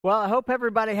Well, I hope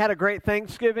everybody had a great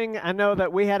Thanksgiving. I know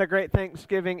that we had a great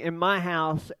Thanksgiving in my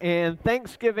house, and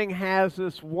Thanksgiving has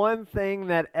this one thing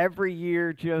that every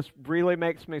year just really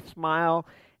makes me smile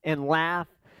and laugh.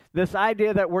 This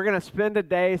idea that we're going to spend a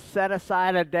day, set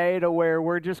aside a day to where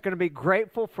we're just going to be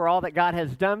grateful for all that God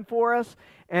has done for us.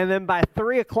 And then by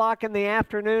 3 o'clock in the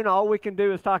afternoon, all we can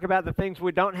do is talk about the things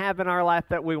we don't have in our life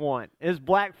that we want. It's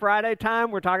Black Friday time.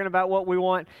 We're talking about what we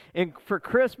want for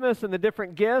Christmas and the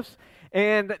different gifts.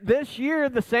 And this year,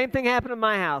 the same thing happened in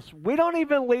my house. We don't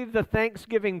even leave the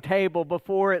Thanksgiving table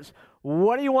before it's,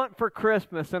 what do you want for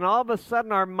Christmas? And all of a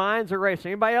sudden, our minds are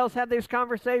racing. Anybody else have these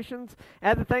conversations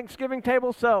at the Thanksgiving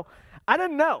table? So I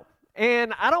didn't know.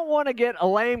 And I don't want to get a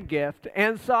lame gift.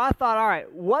 And so I thought, all right,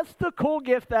 what's the cool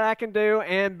gift that I can do?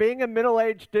 And being a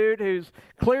middle-aged dude who's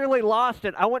clearly lost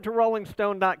it, I went to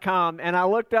rollingstone.com and I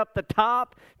looked up the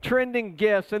top trending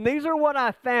gifts. And these are what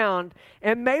I found.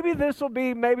 And maybe this will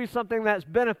be something that's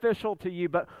beneficial to you.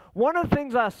 But one of the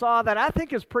things I saw that I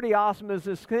think is pretty awesome is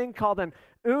this thing called an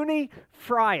uni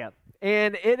fryer.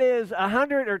 And it is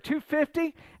 $100 or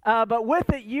 $250, but with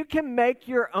it you can make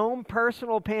your own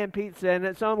personal pan pizza in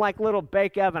its own like little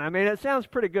bake oven. I mean, it sounds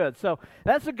pretty good, so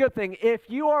that's a good thing. If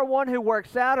you are one who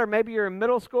works out, or maybe you're in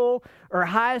middle school or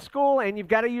high school and you've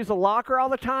got to use a locker all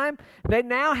the time, they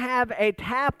now have a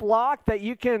tap lock that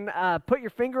you can put your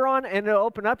finger on and it'll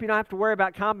open up. You don't have to worry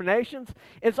about combinations.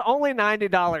 It's only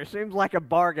 $90. Seems like a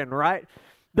bargain, right?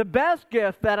 The best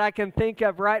gift that I can think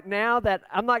of right now that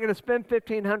I'm not going to spend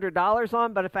 $1,500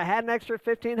 on, but if I had an extra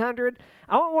 $1,500,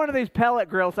 I want one of these pellet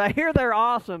grills. I hear they're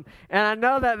awesome, and I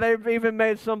know that they've even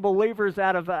made some believers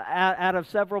out of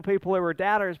several people who were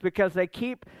doubters because they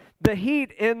keep the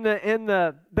heat in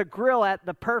the grill at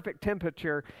the perfect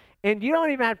temperature, and you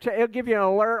don't even have to. It'll give you an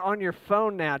alert on your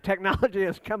phone now. Technology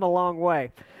has come a long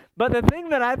way. But the thing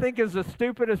that I think is the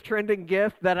stupidest trending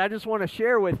gift that I just want to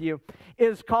share with you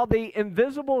is called the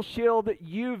Invisible Shield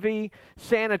UV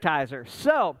Sanitizer.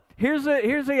 So here's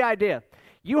the idea.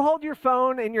 You hold your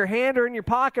phone in your hand or in your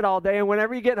pocket all day, and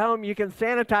whenever you get home, you can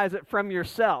sanitize it from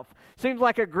yourself. Seems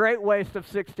like a great waste of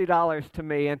 $60 to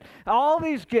me. And all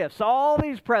these gifts, all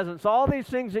these presents, all these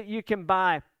things that you can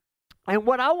buy. And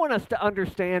what I want us to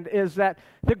understand is that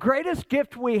the greatest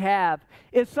gift we have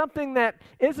is something that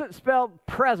isn't spelled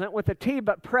present with a T,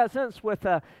 but presence with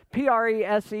a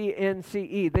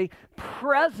P-R-E-S-E-N-C-E, the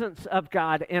presence of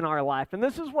God in our life. And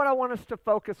this is what I want us to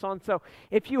focus on. So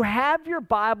if you have your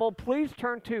Bible, please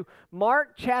turn to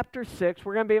Mark chapter 6.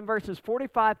 We're going to be in verses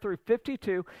 45 through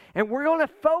 52, and we're going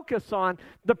to focus on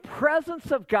the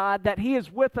presence of God, that He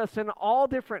is with us in all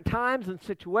different times and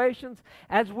situations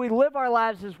as we live our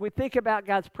lives, as we think about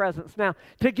God's presence. Now,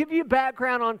 to give you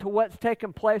background onto what's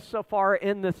taken place so far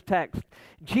in this text,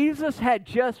 Jesus had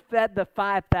just fed the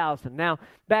 5,000. Now,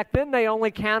 back then they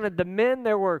only counted the men.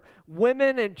 There were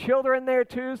women and children there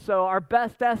too, so our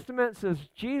best estimates is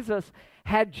Jesus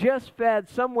had just fed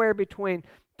somewhere between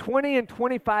 20 and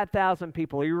 25,000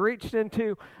 people. He reached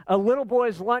into a little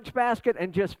boy's lunch basket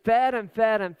and just fed and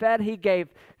fed and fed. He gave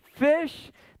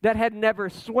fish that had never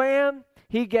swam.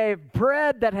 He gave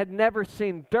bread that had never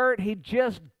seen dirt. He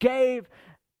just gave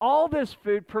all this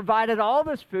food, provided all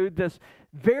this food, this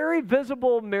very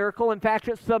visible miracle. In fact,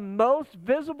 it's the most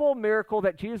visible miracle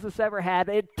that Jesus ever had.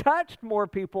 It touched more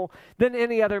people than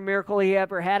any other miracle He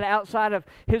ever had outside of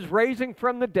His raising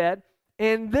from the dead.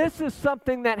 And this is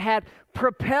something that had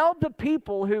propelled the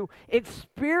people who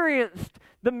experienced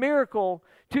the miracle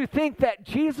to think that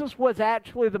Jesus was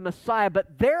actually the Messiah.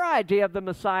 But their idea of the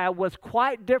Messiah was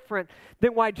quite different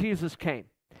than why Jesus came.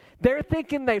 They're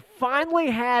thinking they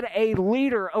finally had a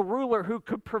leader, a ruler who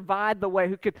could provide the way,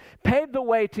 who could pave the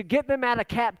way to get them out of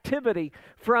captivity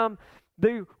from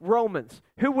the Romans,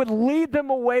 who would lead them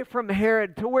away from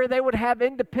Herod to where they would have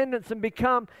independence and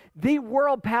become the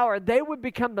world power. They would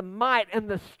become the might and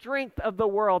the strength of the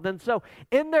world. And so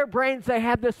in their brains, they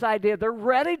have this idea. They're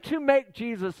ready to make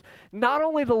Jesus not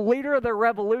only the leader of their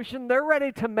revolution, they're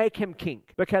ready to make Him king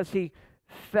because He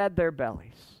fed their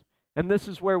bellies. And this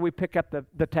is where we pick up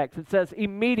the text. It says,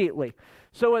 immediately.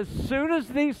 So as soon as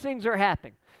these things are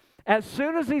happening, as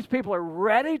soon as these people are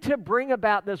ready to bring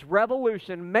about this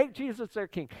revolution, make Jesus their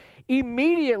king,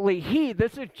 immediately He,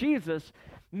 this is Jesus,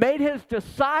 made His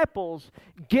disciples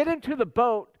get into the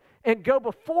boat and go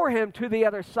before Him to the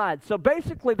other side. So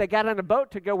basically they got on a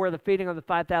boat to go where the feeding of the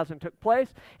 5,000 took place,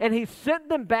 and He sent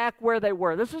them back where they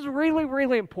were. This is really,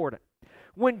 really important.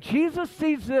 When Jesus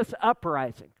sees this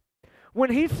uprising, when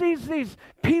He sees these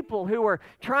people who are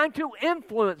trying to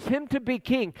influence Him to be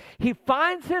king, He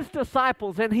finds His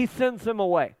disciples and He sends them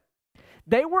away.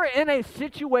 They were in a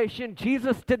situation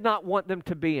Jesus did not want them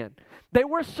to be in. They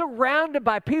were surrounded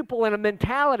by people in a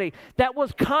mentality that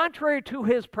was contrary to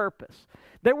his purpose.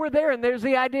 They were there, and there's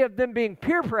the idea of them being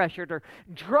peer pressured or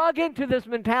drug into this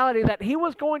mentality that he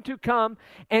was going to come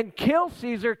and kill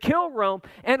Caesar, kill Rome,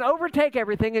 and overtake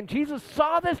everything. And Jesus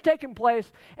saw this taking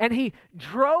place, and he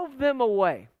drove them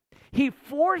away. He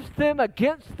forced them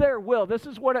against their will. This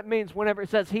is what it means whenever it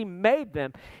says he made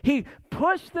them. He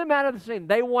pushed them out of the scene.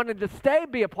 They wanted to stay,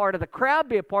 be a part of the crowd,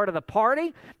 be a part of the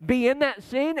party, be in that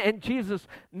scene, and Jesus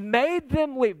made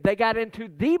them leave. They got into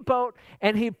the boat,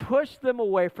 and he pushed them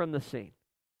away from the scene.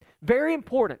 Very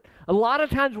important. A lot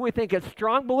of times we think as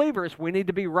strong believers, we need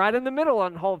to be right in the middle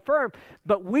and hold firm.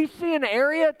 But we see an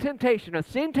area of temptation, a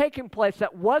scene taking place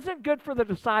that wasn't good for the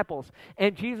disciples.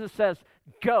 And Jesus says,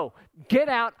 go, get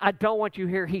out. I don't want you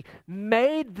here. He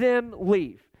made them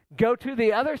leave. Go to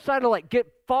the other side of the lake.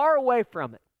 Get far away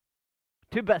from it.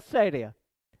 To Bethsaida.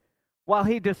 While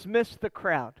he dismissed the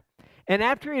crowd. And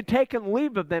after he had taken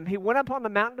leave of them, he went up on the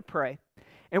mountain to pray.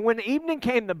 And when evening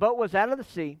came, the boat was out of the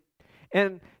sea.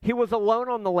 And he was alone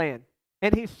on the land.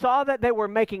 And he saw that they were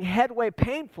making headway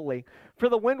painfully, for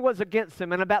the wind was against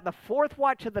them. And about the fourth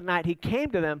watch of the night, he came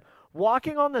to them,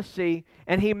 walking on the sea,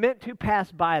 and he meant to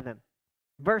pass by them.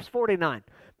 Verse 49,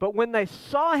 but when they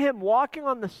saw him walking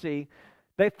on the sea,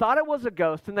 they thought it was a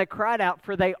ghost, and they cried out,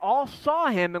 for they all saw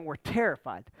him and were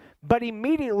terrified. But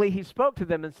immediately he spoke to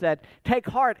them and said, take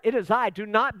heart, it is I, do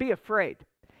not be afraid.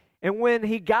 And when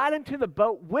he got into the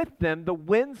boat with them, the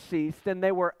wind ceased, and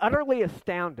they were utterly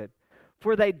astounded,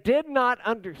 for they did not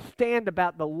understand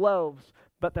about the loaves,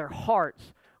 but their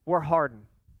hearts were hardened.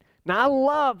 Now, I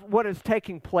love what is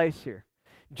taking place here.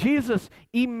 Jesus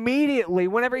immediately,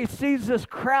 whenever he sees this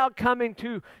crowd coming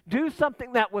to do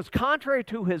something that was contrary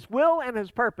to his will and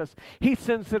his purpose, he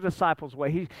sends the disciples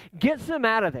away. He gets them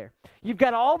out of there. You've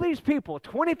got all these people,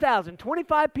 20,000,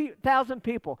 25,000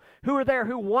 people who are there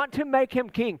who want to make him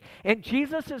king. And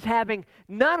Jesus is having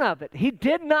none of it. He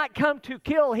did not come to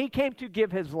kill. He came to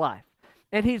give his life.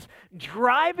 And he's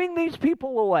driving these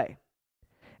people away.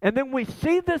 And then we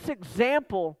see this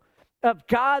example of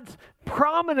God's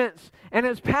prominence and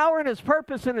his power and his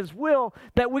purpose and his will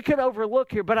that we could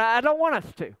overlook here, but I don't want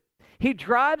us to. He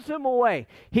drives them away.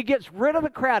 He gets rid of the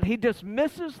crowd. He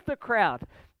dismisses the crowd.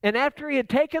 And after he had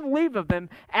taken leave of them,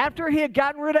 after he had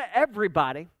gotten rid of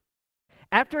everybody,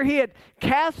 after he had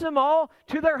cast them all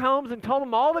to their homes and told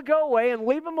them all to go away and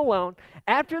leave them alone,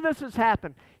 after this has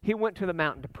happened, he went to the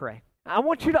mountain to pray. I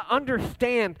want you to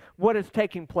understand what is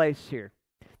taking place here.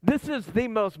 This is the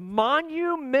most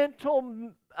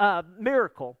monumental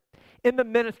miracle in the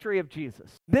ministry of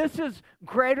Jesus. This is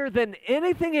greater than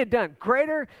anything he had done,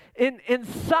 greater in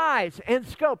size and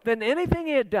scope than anything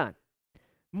he had done.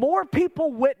 More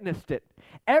people witnessed it.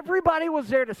 Everybody was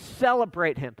there to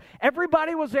celebrate him.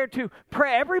 Everybody was there to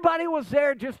pray. Everybody was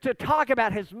there just to talk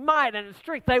about his might and his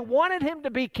strength. They wanted him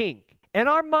to be king. In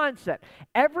our mindset,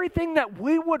 everything that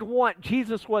we would want,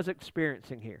 Jesus was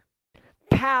experiencing here.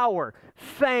 Power,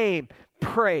 fame,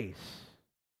 praise.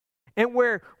 And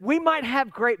where we might have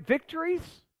great victories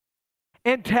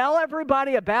and tell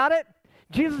everybody about it,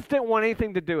 Jesus didn't want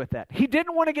anything to do with that. He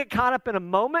didn't want to get caught up in a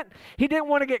moment. He didn't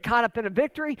want to get caught up in a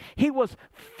victory. He was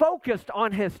focused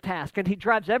on his task, and he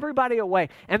drives everybody away.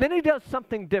 And then he does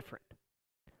something different,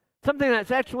 something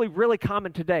that's actually really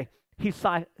common today. He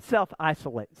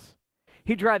self-isolates.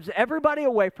 He drives everybody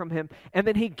away from him, and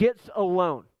then he gets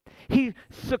alone. He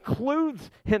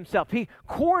secludes himself. He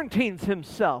quarantines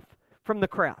himself from the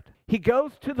crowd. He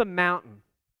goes to the mountain,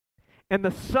 and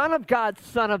the Son of God,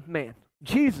 Son of Man,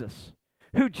 Jesus,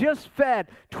 who just fed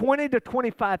 20 to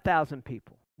 25,000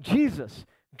 people, Jesus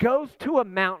goes to a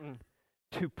mountain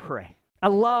to pray. I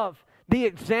love the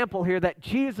example here that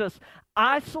Jesus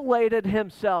isolated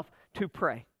himself to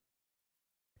pray.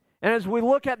 And as we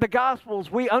look at the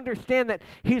Gospels, we understand that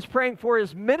he's praying for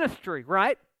his ministry,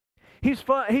 right? He's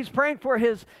praying for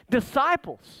his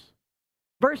disciples.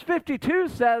 Verse 52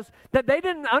 says that they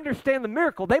didn't understand the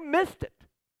miracle. They missed it.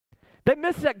 They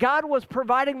missed that God was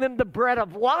providing them the bread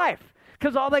of life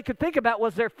because all they could think about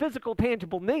was their physical,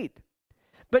 tangible need.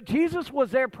 But Jesus was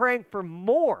there praying for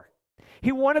more.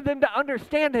 He wanted them to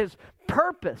understand his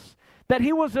purpose, that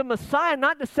he was a Messiah,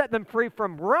 not to set them free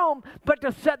from Rome, but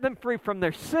to set them free from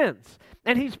their sins.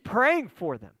 And he's praying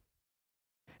for them.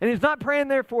 And he's not praying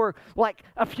there for like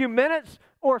a few minutes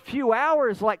or a few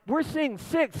hours. Like we're seeing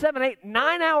 6, 7, 8,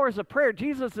 9 hours of prayer.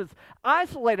 Jesus is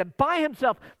isolated by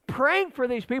himself, praying for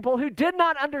these people who did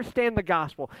not understand the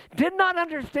gospel, did not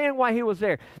understand why he was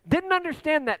there, didn't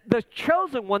understand that the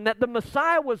chosen one, that the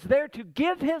Messiah was there to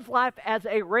give his life as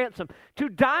a ransom, to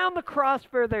die on the cross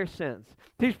for their sins.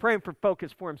 He's praying for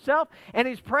focus for himself, and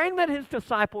he's praying that his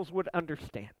disciples would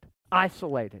understand.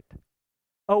 Isolated,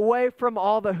 away from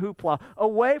all the hoopla,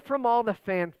 away from all the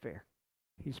fanfare.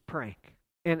 He's praying.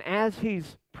 And as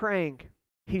he's praying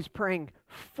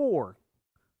for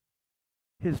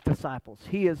his disciples.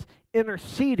 He is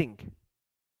interceding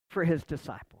for his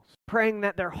disciples, praying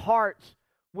that their hearts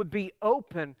would be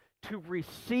open to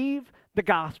receive the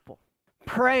gospel,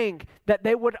 praying that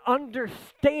they would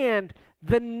understand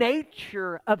the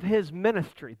nature of his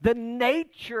ministry, the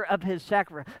nature of his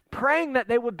sacrifice, praying that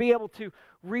they would be able to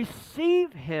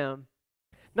receive him,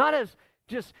 not as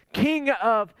just king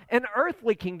of an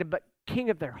earthly kingdom, but king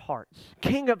of their hearts,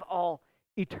 king of all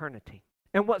eternity.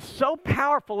 And what's so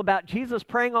powerful about Jesus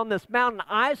praying on this mountain,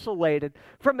 isolated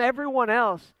from everyone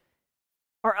else,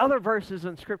 are other verses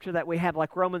in Scripture that we have,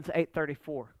 like Romans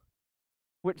 8:34,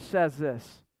 which says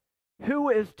this: who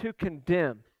is to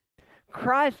condemn?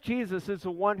 Christ Jesus is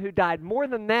the one who died. More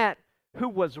than that, who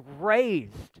was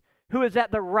raised, who is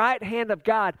at the right hand of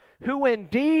God, who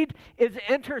indeed is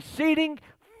interceding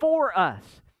for us.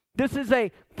 This is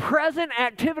a present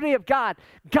activity of God.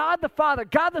 God the Father,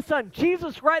 God the Son,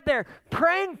 Jesus right there,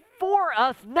 praying for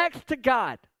us next to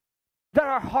God. That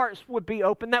our hearts would be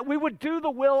open, that we would do the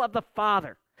will of the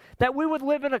Father, that we would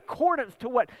live in accordance to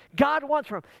what God wants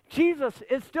from us. Jesus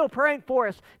is still praying for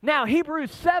us. Now,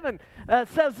 Hebrews 7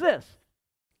 says this: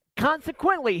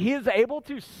 consequently, he is able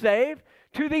to save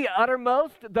to the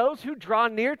uttermost those who draw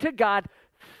near to God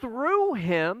through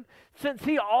him, since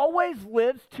he always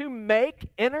lives to make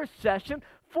intercession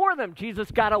for them.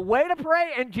 Jesus got a way to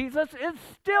pray, and Jesus is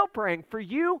still praying for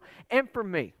you and for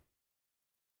me.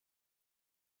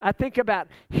 I think about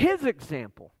his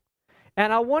example,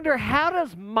 and I wonder, how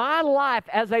does my life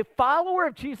as a follower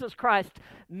of Jesus Christ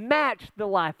match the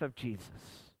life of Jesus?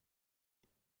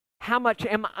 How much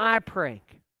am I praying?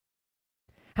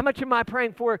 How much am I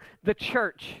praying for the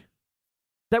church?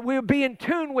 That we would be in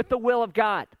tune with the will of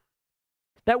God.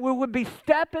 That we would be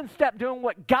step in step doing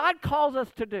what God calls us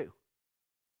to do.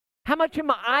 How much am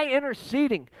I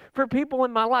interceding for people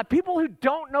in my life? People who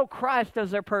don't know Christ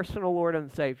as their personal Lord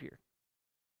and Savior.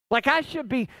 Like, I should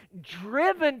be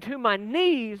driven to my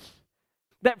knees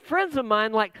that friends of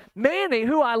mine like Manny,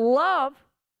 who I love,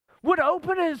 would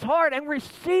open his heart and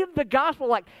receive the gospel.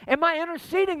 Like, am I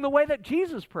interceding the way that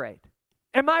Jesus prayed?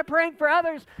 Am I praying for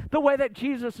others the way that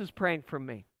Jesus is praying for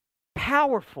me?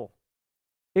 Powerful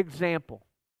example.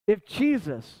 If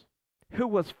Jesus, who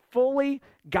was fully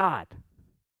God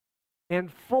and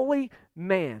fully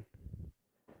man,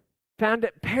 found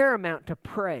it paramount to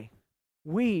pray,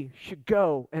 we should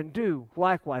go and do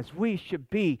likewise. We should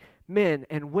be men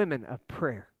and women of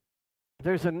prayer.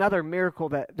 There's another miracle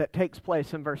that takes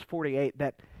place in verse 48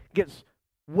 that gets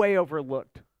way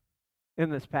overlooked in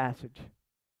this passage.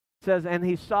 It says, and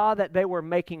he saw that they were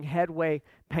making headway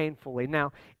painfully.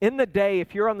 Now, in the day,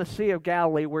 if you're on the Sea of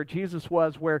Galilee where Jesus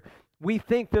was, where we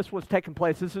think this was taking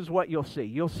place, this is what you'll see.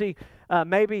 You'll see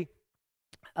maybe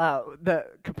the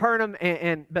Capernaum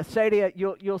and Bethsaida.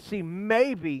 You'll see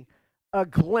maybe a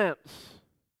glimpse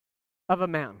of a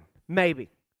mountain. Maybe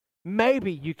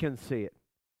you can see it.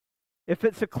 If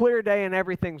it's a clear day and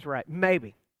everything's right,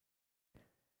 maybe.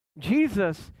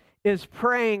 Jesus is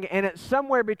praying, and it's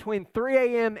somewhere between 3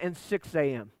 a.m. and 6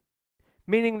 a.m.,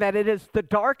 meaning that it is the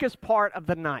darkest part of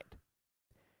the night.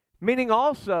 Meaning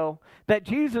also that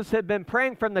Jesus had been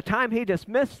praying from the time he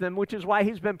dismissed them, which is why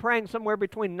he's been praying somewhere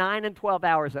between 9 and 12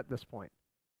 hours at this point.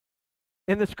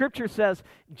 And the scripture says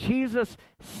Jesus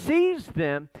sees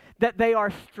them that they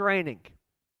are straining.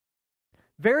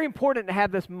 Very important to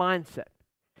have this mindset.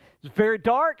 It's very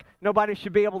dark. Nobody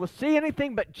should be able to see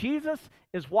anything, but Jesus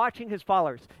is watching his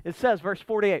followers. It says, verse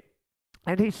 48,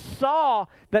 and he saw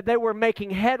that they were making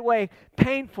headway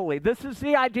painfully. This is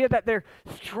the idea that they're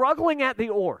struggling at the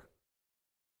oar,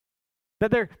 that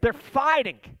they're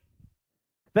fighting,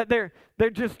 that they're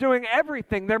just doing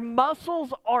everything. Their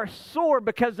muscles are sore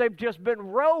because they've just been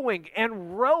rowing,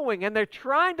 and they're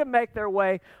trying to make their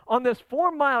way on this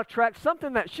 4-mile trek,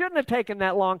 something that shouldn't have taken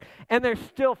that long, and they're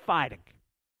still fighting,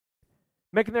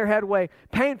 making their headway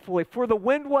painfully, for the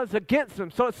wind was against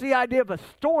them. So it's the idea of a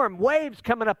storm, waves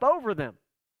coming up over them.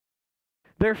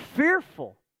 They're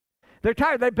fearful. They're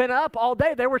tired. They've been up all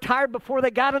day. They were tired before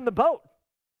they got in the boat.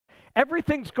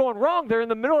 Everything's going wrong. They're in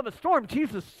the middle of a storm.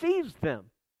 Jesus sees them.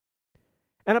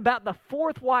 And about the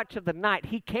fourth watch of the night,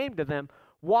 he came to them,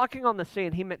 walking on the sea,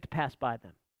 and he meant to pass by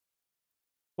them.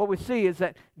 What we see is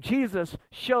that Jesus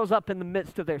shows up in the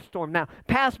midst of their storm. Now,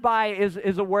 pass by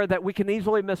is a word that we can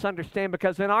easily misunderstand,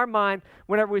 because in our mind,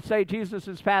 whenever we say Jesus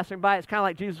is passing by, it's kind of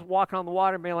like Jesus walking on the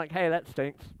water and being like, hey, that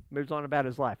stinks, moves on about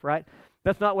his life, right?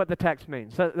 That's not what the text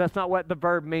means. That's not what the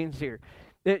verb means here.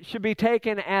 It should be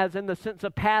taken as in the sense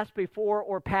of pass before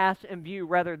or pass in view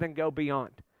rather than go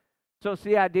beyond. So it's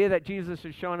the idea that Jesus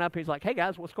is showing up. He's like, hey,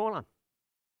 guys, what's going on?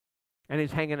 And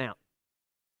he's hanging out.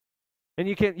 And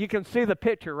you can see the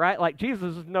picture, right? Like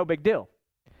Jesus is no big deal.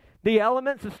 The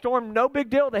elements, the storm, no big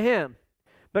deal to him.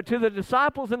 But to the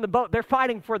disciples in the boat, they're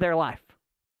fighting for their life.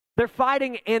 They're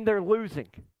fighting and they're losing.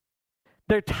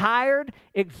 They're tired,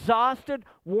 exhausted,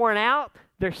 worn out.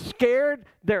 They're scared.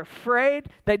 They're afraid.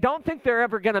 They don't think they're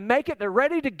ever going to make it. They're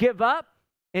ready to give up.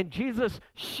 And Jesus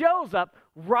shows up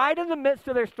right in the midst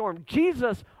of their storm.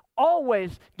 Jesus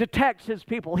always detects his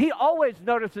people. He always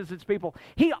notices his people.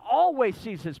 He always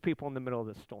sees his people in the middle of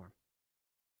the storm.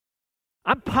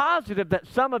 I'm positive that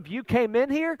some of you came in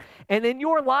here, and in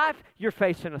your life, you're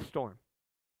facing a storm.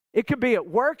 It could be at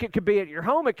work, it could be at your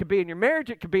home, it could be in your marriage,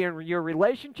 it could be in your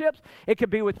relationships, it could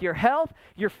be with your health,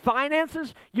 your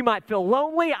finances. You might feel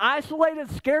lonely, isolated,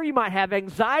 scared. You might have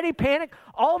anxiety, panic,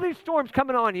 all these storms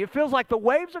coming on you. It feels like the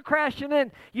waves are crashing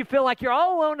in. You feel like you're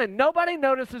all alone and nobody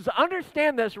notices.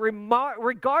 Understand this,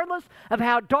 regardless of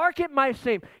how dark it might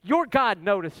seem, your God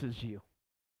notices you.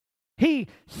 He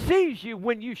sees you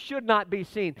when you should not be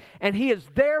seen, and he is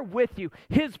there with you.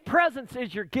 His presence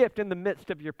is your gift in the midst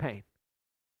of your pain.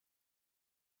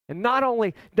 And not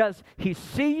only does he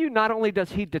see you, not only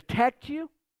does he detect you,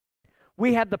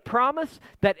 we have the promise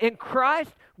that in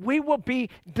Christ we will be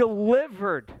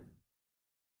delivered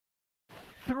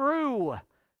through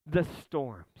the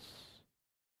storms.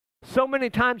 So many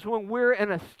times when we're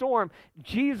in a storm,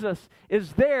 Jesus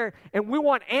is there and we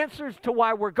want answers to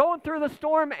why we're going through the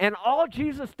storm, and all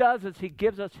Jesus does is he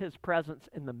gives us his presence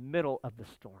in the middle of the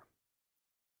storm.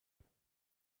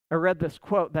 I read this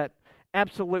quote that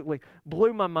absolutely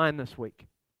blew my mind this week.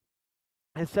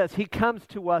 It says, he comes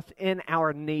to us in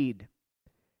our need.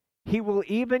 He will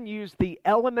even use the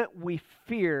element we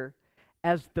fear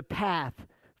as the path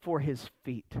for his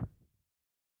feet.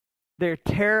 They're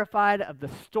terrified of the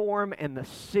storm and the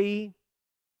sea,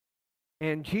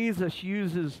 and Jesus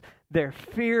uses their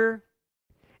fear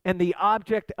and the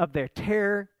object of their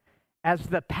terror as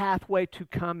the pathway to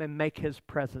come and make his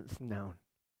presence known.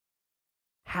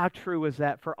 How true is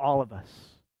that for all of us?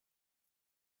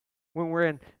 When we're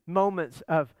in moments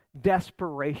of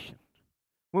desperation,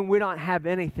 when we don't have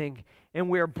anything, and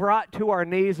we're brought to our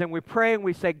knees and we pray and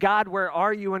we say, God, where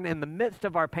are you? And in the midst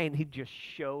of our pain, he just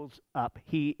shows up.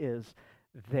 He is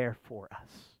there for us.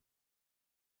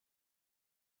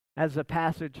 As the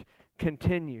passage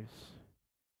continues,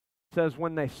 it says,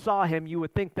 when they saw him, you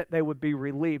would think that they would be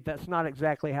relieved. That's not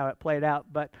exactly how it played out.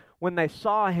 But when they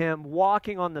saw him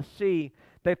walking on the sea,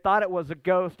 they thought it was a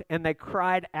ghost, and they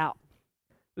cried out.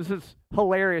 This is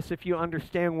hilarious if you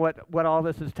understand what all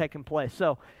this is taking place.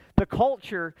 So the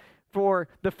culture for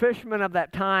the fishermen of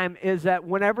that time is that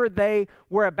whenever they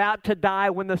were about to die,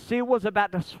 when the sea was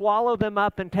about to swallow them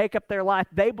up and take up their life,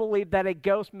 they believed that a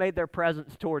ghost made their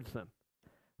presence towards them.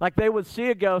 Like they would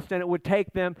see a ghost and it would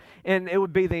take them and it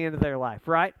would be the end of their life,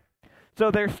 right?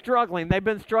 So they're struggling. They've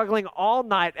been struggling all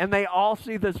night, and they all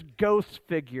see this ghost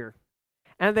figure.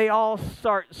 And they all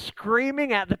start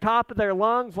screaming at the top of their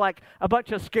lungs like a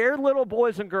bunch of scared little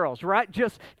boys and girls, right?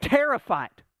 Just terrified.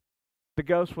 The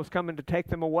ghost was coming to take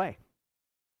them away.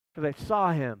 For they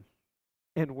saw him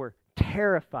and were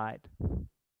terrified.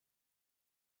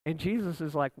 And Jesus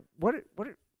is like, what?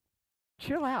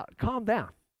 Chill out, calm down.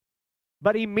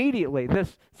 But immediately,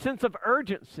 this sense of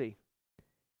urgency,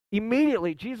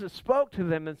 immediately Jesus spoke to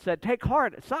them and said, take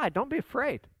heart aside, don't be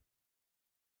afraid.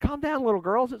 Calm down, little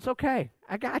girls. It's okay.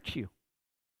 I got you.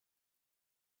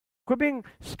 Quit being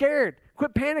scared.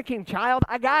 Quit panicking, child.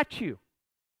 I got you.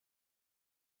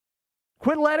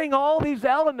 Quit letting all these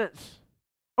elements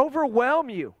overwhelm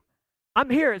you. I'm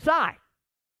here. It's I.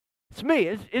 It's me.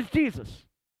 It's Jesus.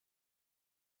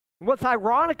 And what's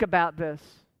ironic about this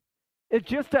is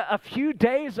just a few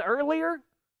days earlier,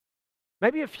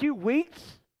 maybe a few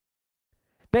weeks,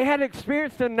 they had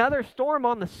experienced another storm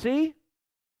on the sea.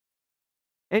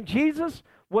 And Jesus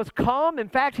was calm. In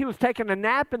fact, he was taking a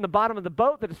nap in the bottom of the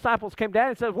boat. The disciples came down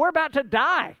and said, we're about to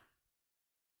die.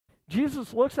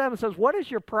 Jesus looks at them and says, what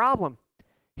is your problem?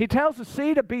 He tells the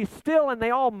sea to be still, and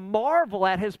they all marvel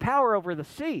at his power over the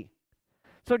sea.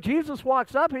 So Jesus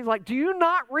walks up and he's like, do you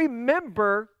not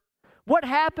remember what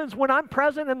happens when I'm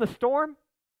present in the storm?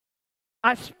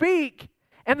 I speak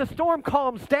and the storm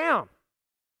calms down.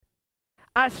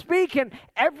 I speak and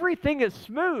everything is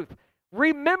smooth.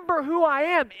 Remember who I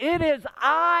am. It is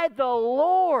I, the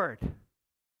Lord.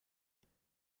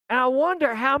 And I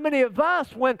wonder how many of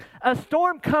us, when a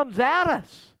storm comes at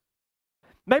us,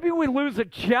 maybe we lose a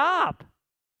job.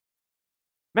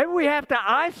 Maybe we have to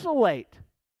isolate.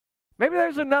 Maybe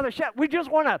there's another shut. We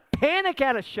just want to panic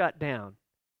at a shutdown.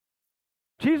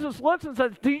 Jesus looks and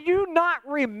says, do you not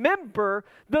remember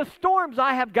the storms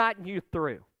I have gotten you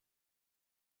through?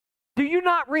 Do you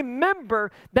not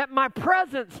remember that my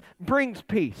presence brings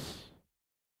peace?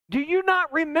 Do you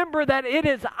not remember that it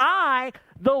is I,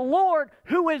 the Lord,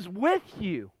 who is with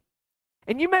you?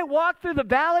 And you may walk through the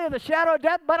valley of the shadow of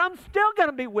death, but I'm still going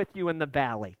to be with you in the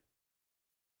valley.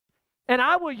 And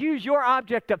I will use your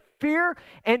object of fear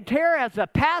and terror as a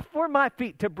path for my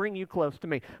feet to bring you close to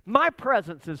me. My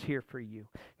presence is here for you.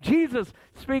 Jesus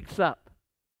speaks up.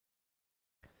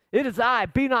 It is I,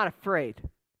 be not afraid.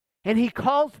 And he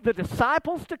calls the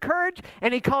disciples to courage,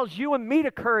 and he calls you and me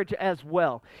to courage as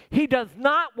well. He does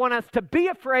not want us to be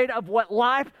afraid of what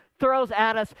life throws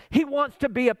at us. He wants to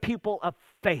be a people of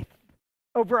faith.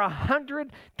 Over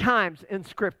 100 times in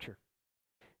Scripture,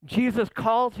 Jesus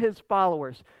calls his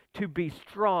followers to be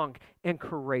strong and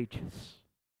courageous.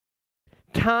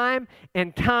 Time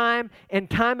and time and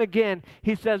time again,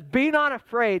 he says, be not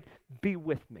afraid, be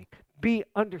with me. Be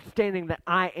understanding that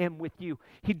I am with you.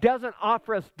 He doesn't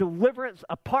offer us deliverance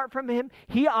apart from him.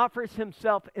 He offers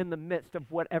himself in the midst of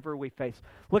whatever we face.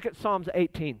 Look at Psalms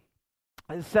 18.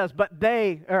 It says,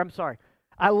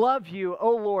 I love you,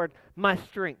 O Lord, my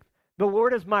strength. The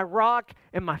Lord is my rock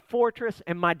and my fortress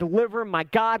and my deliverer, my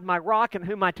God, my rock in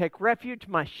whom I take refuge,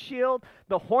 my shield,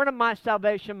 the horn of my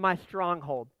salvation, my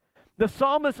stronghold. The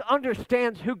psalmist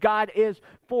understands who God is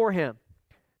for him.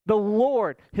 The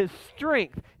Lord, his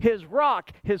strength, his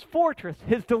rock, his fortress,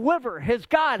 his deliverer, his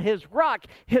God, his rock,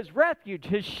 his refuge,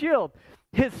 his shield,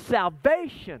 his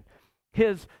salvation,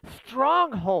 his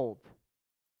stronghold.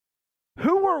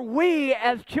 Who are we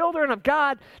as children of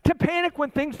God to panic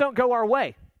when things don't go our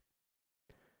way?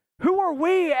 Who are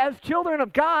we as children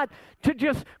of God to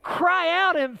just cry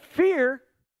out in fear,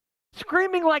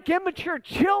 screaming like immature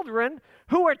children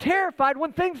who are terrified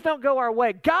when things don't go our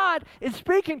way? God is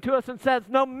speaking to us and says,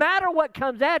 no matter what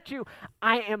comes at you,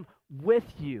 I am with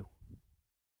you.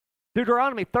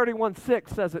 Deuteronomy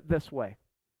 31:6 says it this way.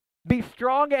 Be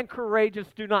strong and courageous.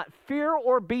 Do not fear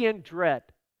or be in dread.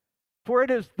 For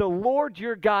it is the Lord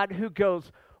your God who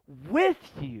goes with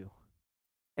you,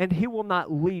 and he will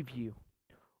not leave you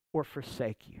or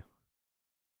forsake you.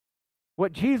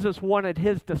 What Jesus wanted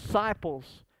his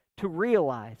disciples to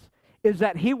realize is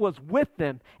that he was with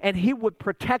them and he would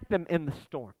protect them in the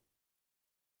storm.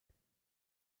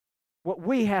 What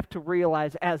we have to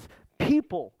realize as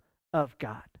people of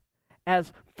God,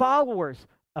 as followers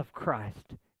of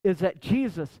Christ, is that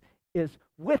Jesus is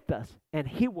with us and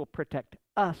he will protect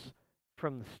us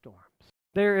from the storms.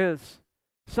 There is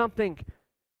something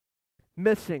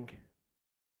missing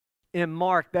in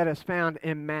Mark that is found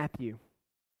in Matthew.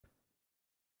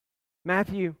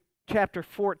 Matthew chapter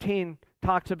 14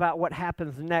 talks about what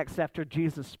happens next after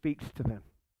Jesus speaks to them.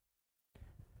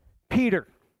 Peter.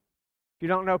 If you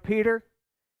don't know Peter,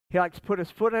 he likes to put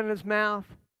his foot in his mouth.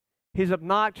 He's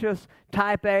obnoxious,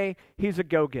 type A. He's a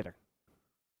go-getter.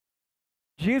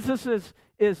 Jesus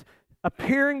is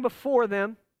appearing before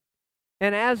them,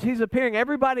 and as he's appearing,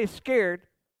 everybody's scared.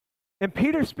 And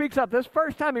Peter speaks up. This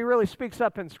first time he really speaks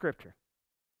up in Scripture.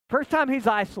 First time he's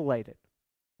isolated.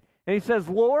 And he says,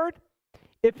 Lord,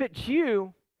 if it's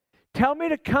you, tell me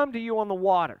to come to you on the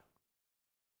water.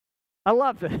 I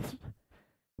love this.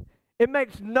 It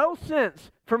makes no sense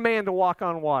for man to walk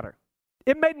on water.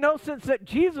 It made no sense that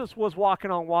Jesus was walking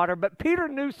on water, but Peter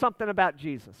knew something about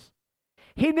Jesus.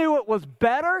 He knew it was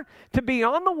better to be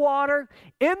on the water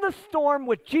in the storm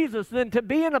with Jesus than to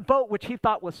be in a boat which he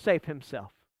thought was safe himself.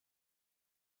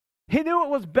 He knew it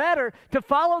was better to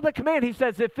follow the command. He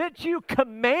says, if it's you,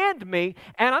 command me,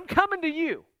 and I'm coming to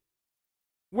you.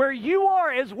 Where you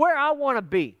are is where I want to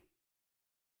be.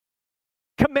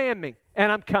 Command me,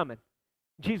 and I'm coming.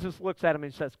 Jesus looks at him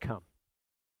and says, come.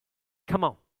 Come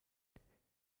on.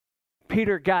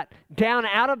 Peter got down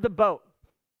out of the boat,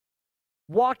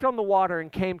 walked on the water,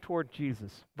 and came toward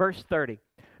Jesus. Verse 30.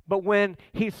 But when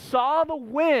he saw the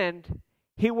wind,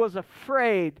 he was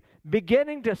afraid.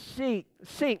 Beginning to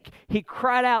sink, he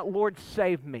cried out, Lord,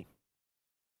 save me.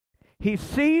 He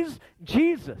sees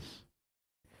Jesus.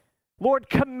 Lord,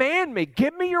 command me.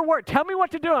 Give me your word. Tell me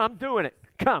what to do. I'm doing it.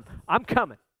 Come. I'm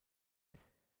coming.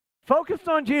 Focused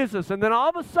on Jesus, and then all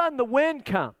of a sudden the wind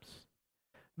comes.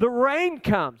 The rain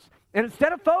comes. And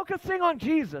instead of focusing on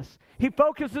Jesus, he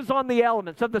focuses on the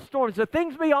elements of the storms, the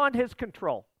things beyond his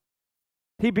control.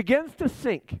 He begins to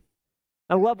sink.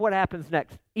 I love what happens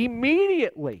next.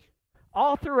 Immediately,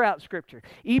 all throughout Scripture,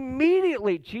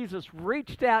 immediately Jesus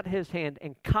reached out his hand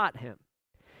and caught him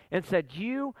and said,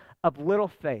 "You of little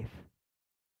faith,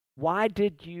 why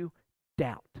did you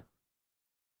doubt?"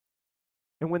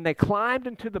 And when they climbed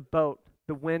into the boat,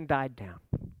 the wind died down.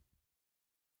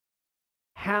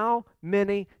 How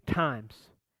many times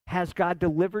has God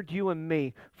delivered you and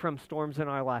me from storms in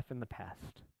our life in the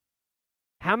past?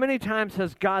 How many times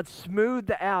has God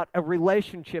smoothed out a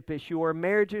relationship issue or a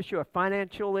marriage issue, a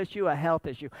financial issue, a health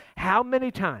issue? How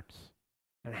many times?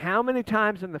 And how many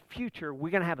times in the future are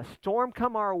we going to have a storm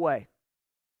come our way?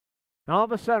 And all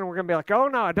of a sudden we're going to be like, "Oh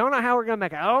no, I don't know how we're going to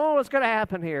make it. I don't know what's going to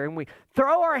happen here." And we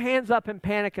throw our hands up in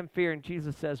panic and fear, and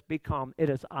Jesus says, "Be calm. It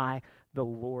is I, the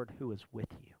Lord, who is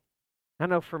with you." I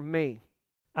know for me,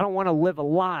 I don't want to live a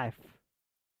life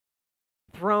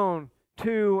thrown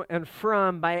to and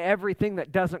from by everything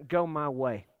that doesn't go my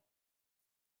way.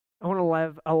 I want to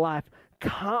live a life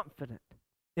confident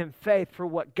in faith for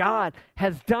what God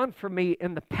has done for me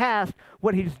in the past,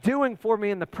 what he's doing for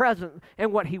me in the present,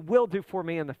 and what he will do for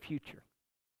me in the future.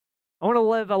 I want to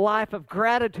live a life of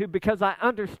gratitude because I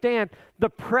understand the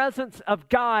presence of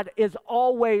God is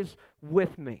always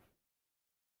with me.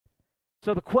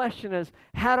 So the question is,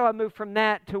 how do I move from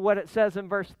that to what it says in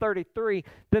verse 33?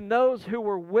 Then those who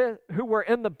were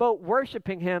in the boat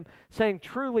worshiping him, saying,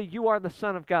 "Truly you are the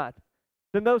Son of God."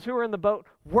 Then those who were in the boat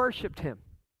worshiped him.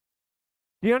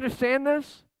 Do you understand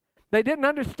this? They didn't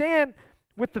understand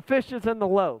with the fishes and the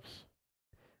loaves.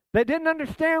 They didn't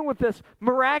understand with this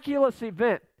miraculous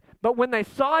event. But when they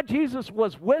saw Jesus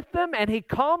was with them and he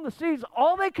calmed the seas,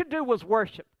 all they could do was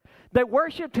worship. They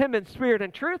worshiped him in spirit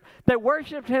and truth. They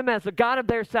worshiped him as the God of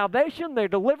their salvation, their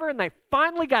deliverer, and they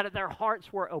finally got it. Their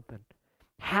hearts were open.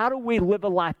 How do we live a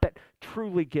life that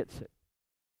truly gets it?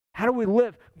 How do we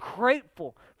live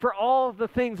grateful for all of the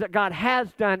things that God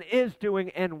has done, is doing,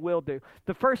 and will do?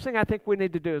 The first thing I think we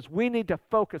need to do is we need to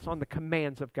focus on the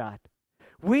commands of God.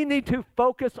 We need to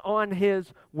focus on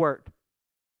his word.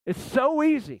 It's so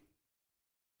easy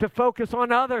to focus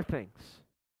on other things.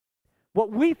 What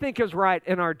we think is right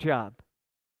in our job.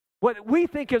 What we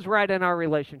think is right in our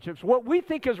relationships. What we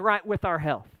think is right with our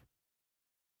health.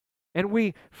 And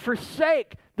we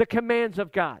forsake the commands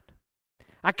of God.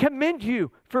 I commend you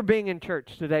for being in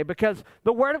church today because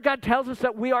the Word of God tells us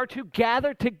that we are to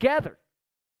gather together.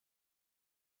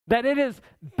 That it is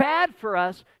bad for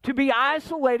us to be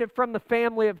isolated from the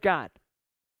family of God.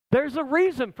 There's a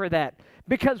reason for that.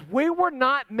 Because we were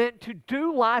not meant to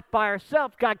do life by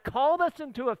ourselves. God called us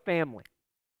into a family.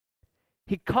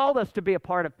 He called us to be a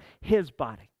part of his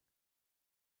body.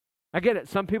 I get it.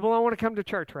 Some people don't want to come to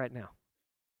church right now.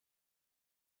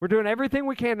 We're doing everything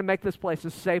we can to make this place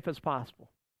as safe as possible.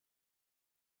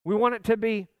 We want it to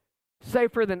be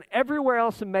safer than everywhere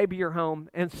else and maybe your home.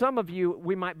 And some of you,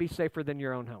 we might be safer than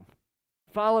your own home.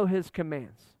 Follow his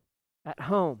commands at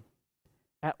home,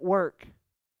 at work,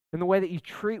 in the way that you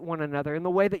treat one another, in the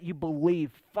way that you believe.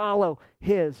 Follow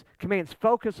his commands.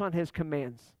 Focus on his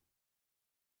commands.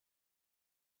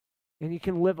 And you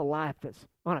can live a life that's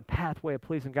on a pathway of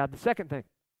pleasing God. The second thing,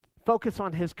 focus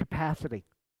on his capacity.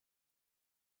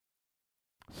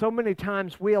 So many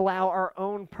times we allow our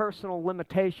own personal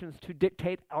limitations to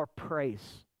dictate our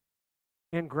praise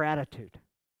and gratitude.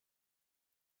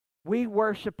 We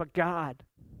worship a God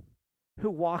who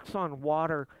walks on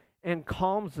water and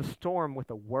calms the storm with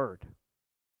a word.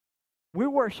 We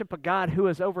worship a God who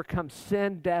has overcome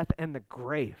sin, death, and the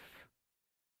grave.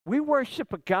 We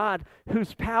worship a God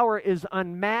whose power is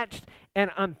unmatched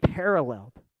and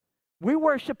unparalleled. We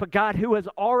worship a God who has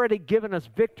already given us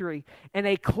victory and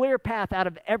a clear path out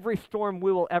of every storm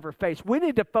we will ever face. We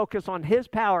need to focus on his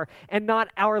power and not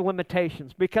our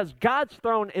limitations because God's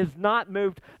throne is not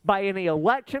moved by any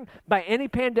election, by any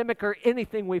pandemic, or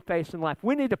anything we face in life.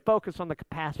 We need to focus on the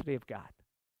capacity of God.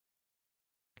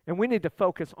 And we need to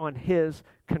focus on his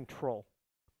control.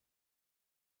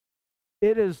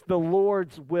 It is the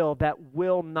Lord's will that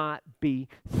will not be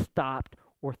stopped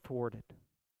or thwarted.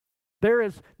 There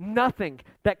is nothing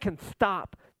that can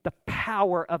stop the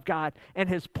power of God and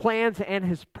his plans and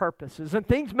his purposes. And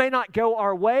things may not go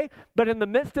our way, but in the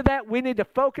midst of that, we need to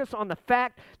focus on the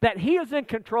fact that he is in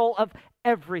control of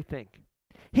everything.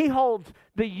 He holds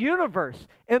the universe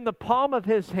in the palm of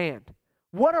his hand.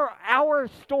 What are our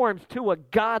storms to a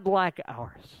God like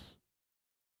ours?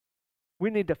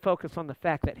 We need to focus on the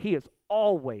fact that he is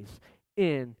always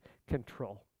in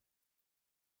control.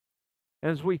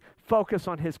 As we focus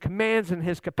on His commands and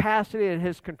His capacity and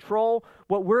His control,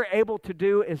 what we're able to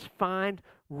do is find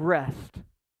rest.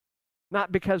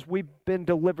 Not because we've been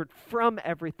delivered from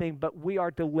everything, but we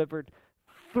are delivered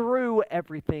through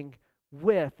everything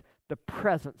with the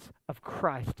presence of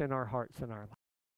Christ in our hearts and our lives.